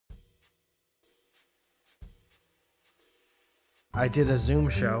I did a Zoom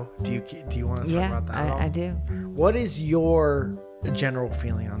show. Do you want to talk about that at all? I do. What is your general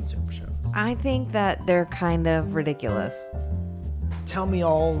feeling on Zoom shows? I think that they're kind of ridiculous. Tell me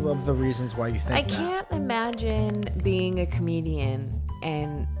all of the reasons why you think I that. can't imagine being a comedian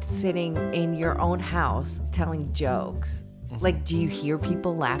and sitting in your own house telling jokes. Like, do you hear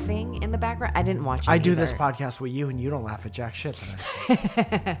people laughing in the background? I didn't watch it I do either. this podcast with you, and you don't laugh at jack shit that I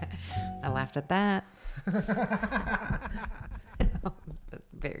say. I laughed at that. That's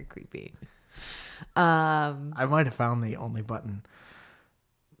very creepy. I might have found the only button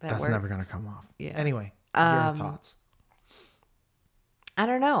that's worked. never going to come off. Yeah. Anyway, your thoughts. I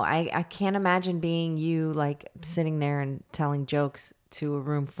don't know. I can't imagine being you, like, sitting there and telling jokes to a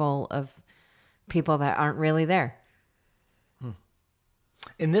room full of people that aren't really there.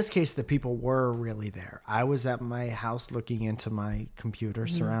 In this case, the people were really there. I was at my house looking into my computer,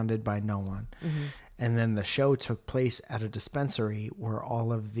 surrounded by no one. And then the show took place at a dispensary where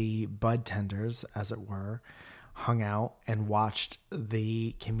all of the bud tenders, as it were, hung out and watched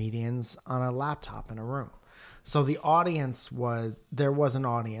the comedians on a laptop in a room. So the audience there was an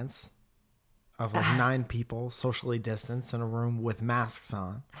audience of like 9 people socially distanced in a room with masks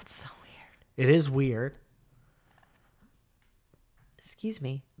on. That's so weird. It is weird. Excuse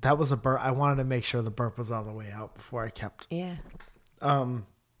me. That was a burp. I wanted to make sure the burp was all the way out before I kept. Yeah.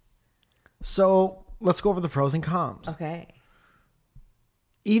 So let's go over the pros and cons. Okay.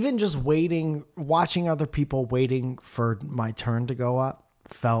 Even just watching other people waiting for my turn to go up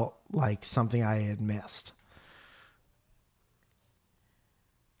felt like something I had missed.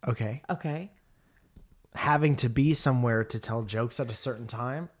 Okay. Okay. Having to be somewhere to tell jokes at a certain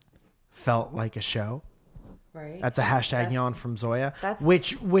time felt like a show. Right. That's a hashtag yawn from Zoja. That's-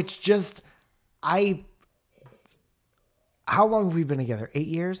 Which just, how long have we been together? 8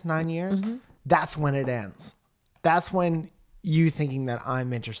 years? 9 years? That's when it ends. That's when you thinking that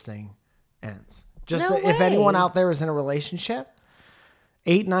I'm interesting ends. Just No if way. anyone out there is in a relationship,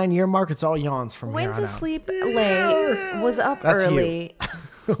 8-9 year mark, it's all yawns from here Went on to out. sleep late, was up That's early.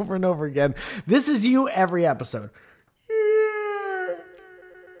 Over and over again. This is you every episode.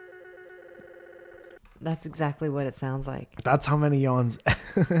 That's exactly what it sounds like. That's how many yawns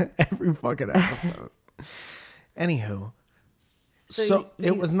every fucking episode. Anywho. So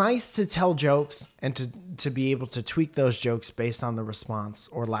it was nice to tell jokes and to be able to tweak those jokes based on the response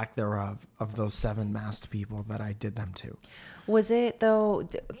or lack thereof of those 7 masked people that I did them to. Was it, though,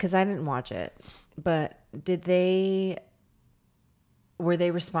 because I didn't watch it, but were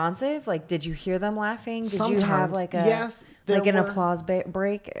they responsive? Like, did you hear them laughing? Did you have like yes, an applause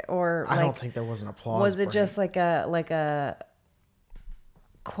break, or I like, don't think there was an applause was it break. just like a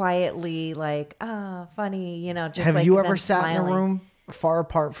quietly like, funny, just Have like you them ever sat smiling? in a room far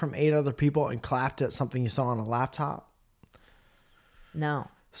apart from 8 other people and clapped at something you saw on a laptop? No.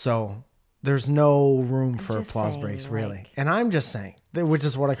 So there's no room for just applause saying, breaks, really. like- And I'm just saying, which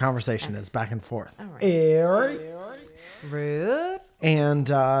is what a conversation is, back and forth. All right. Eric. Rude. And,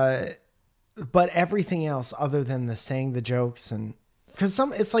 but everything else other than the saying the jokes and, cause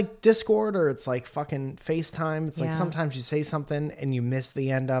it's like Discord or it's like fucking FaceTime. It's like Yeah. sometimes you say something and you miss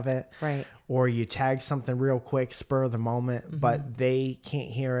the end of it. Right. Or you tag something real quick, spur of the moment, but they can't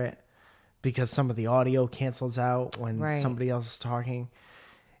hear it because some of the audio cancels out when Right. somebody else is talking.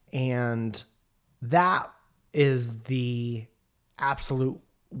 And that is the absolute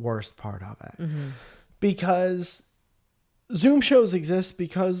worst part of it. Because Zoom shows exist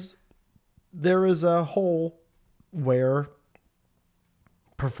because there is a hole where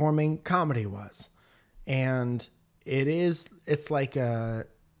performing comedy was. And it's like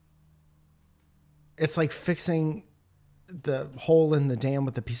fixing the hole in the dam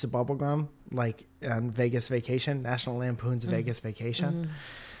with a piece of bubble gum, like on Vegas Vacation, National Lampoon's Vegas Vacation.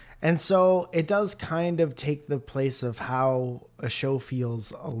 And so it does kind of take the place of how a show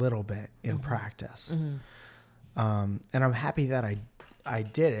feels a little bit in practice. And I'm happy that I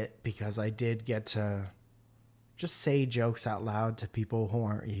did it because I did get to just say jokes out loud to people who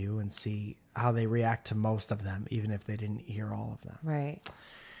aren't you and see how they react to most of them, even if they didn't hear all of them. Right.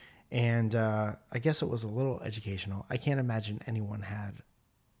 And I guess it was a little educational. I can't imagine anyone had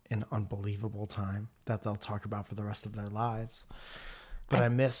an unbelievable time that they'll talk about for the rest of their lives. But I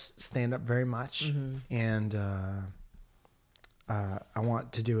miss stand-up very much. And I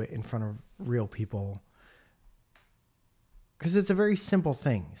want to do it in front of real people. Because it's a very simple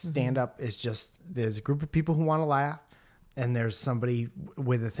thing. Stand-up is just, there's a group of people who want to laugh, and there's somebody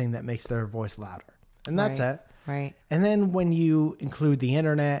with a thing that makes their voice louder. And that's Right. it. Right. And then when you include the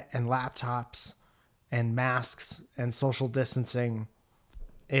internet and laptops and masks and social distancing,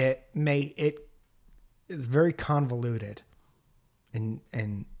 it is very convoluted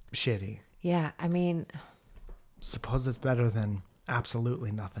and shitty. Yeah, I mean, Suppose it's better than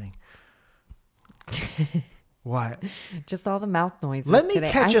absolutely nothing. What? just all the mouth noises. Let me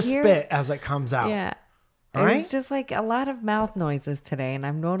today. catch a spit as it comes out. Yeah. All It right? was just like a lot of mouth noises today, and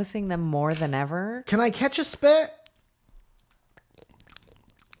I'm noticing them more than ever. Can I catch a spit?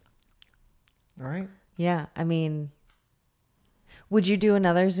 All right. Yeah, I mean, would you do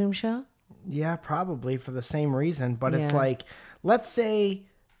another Zoom show? Yeah, probably for the same reason. But it's Yeah. like, let's say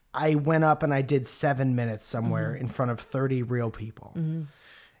I went up and I did 7 minutes somewhere in front of 30 real people.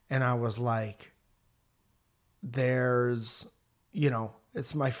 And I was like, there's,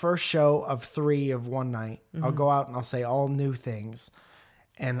 it's my first show of 3 of one night. I'll go out and I'll say all new things,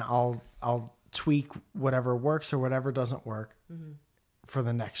 and I'll tweak whatever works or whatever doesn't work for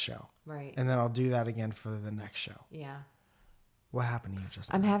the next show. Right. And then I'll do that again for the next show. Yeah. What happened to you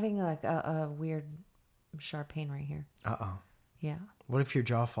just I'm now? having like a weird sharp pain right here. Uh-oh. Yeah. What if your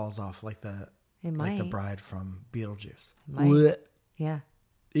jaw falls off like the It like the might. bride from Beetlejuice? Might. Blech. Yeah.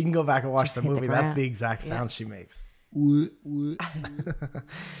 You can go back and watch Just the hit the movie. That's ground. the exact Yeah. sound she makes.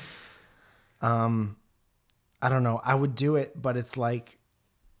 I don't know. I would do it, but it's like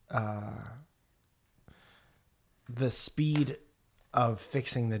the speed of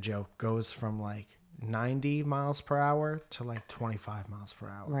fixing the joke goes from like 90 miles per hour to like 25 miles per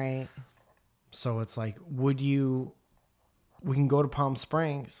hour. Right. So it's like, we can go to Palm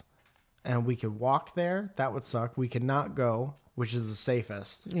Springs and we could walk there. That would suck. We could not go, which is the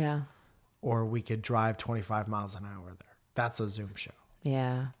safest. Yeah. Or we could drive 25 miles an hour there. That's a Zoom show.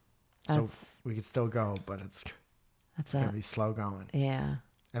 Yeah. So we could still go, but it's going to be slow going. Yeah.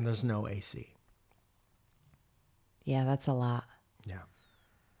 And there's no AC. Yeah, that's a lot. Yeah.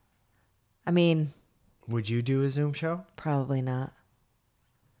 I mean, Would you do a Zoom show? probably not.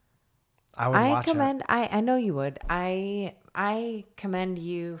 I would watch it. I know you would. I commend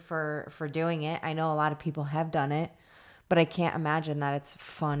you for doing it. I know a lot of people have done it, but I can't imagine that it's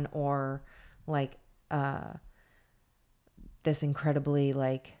fun or like this incredibly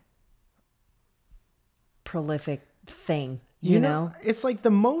like prolific thing, you know? It's like the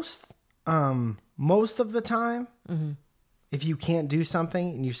most of the time, if you can't do something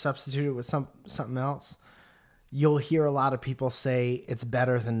and you substitute it with something else, you'll hear a lot of people say it's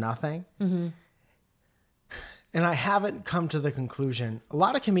better than nothing. And I haven't come to the conclusion. A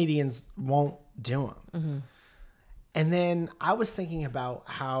lot of comedians won't do them. And then I was thinking about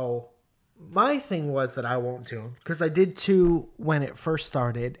how my thing was that I won't do them because I did 2 when it first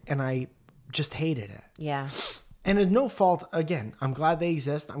started and I just hated it. Yeah. And it's no fault. Again, I'm glad they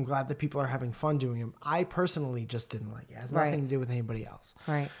exist. I'm glad that people are having fun doing them. I personally just didn't like it. It has nothing to do with anybody else.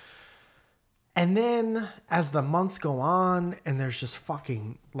 Right. And then as the months go on and there's just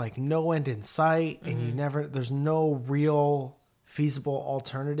fucking like no end in sight and there's no real feasible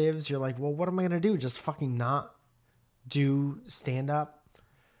alternatives. You're like, well, what am I going to do? Just fucking not do stand up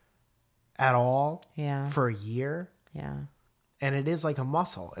at all Yeah. for a year. Yeah. And it is like a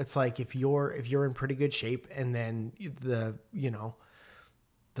muscle. It's like if you're in pretty good shape and then the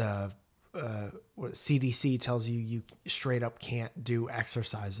what CDC tells you straight up can't do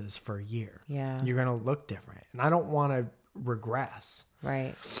exercises for a year. Yeah. You're going to look different. And I don't want to regress.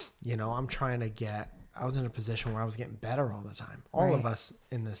 Right. I'm trying to I was in a position where I was getting better all the time. All of us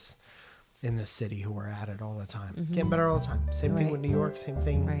in this city who are at it all the time. Getting better all the time. Same thing Right. with New York, same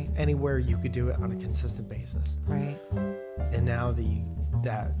thing anywhere you could do it on a consistent basis. Right. And now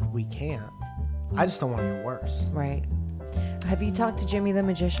that we can't, I just don't want to get worse. Right. Have you talked to Jimmy the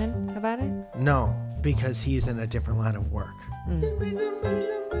Magician about it? No, because he's in a different line of work.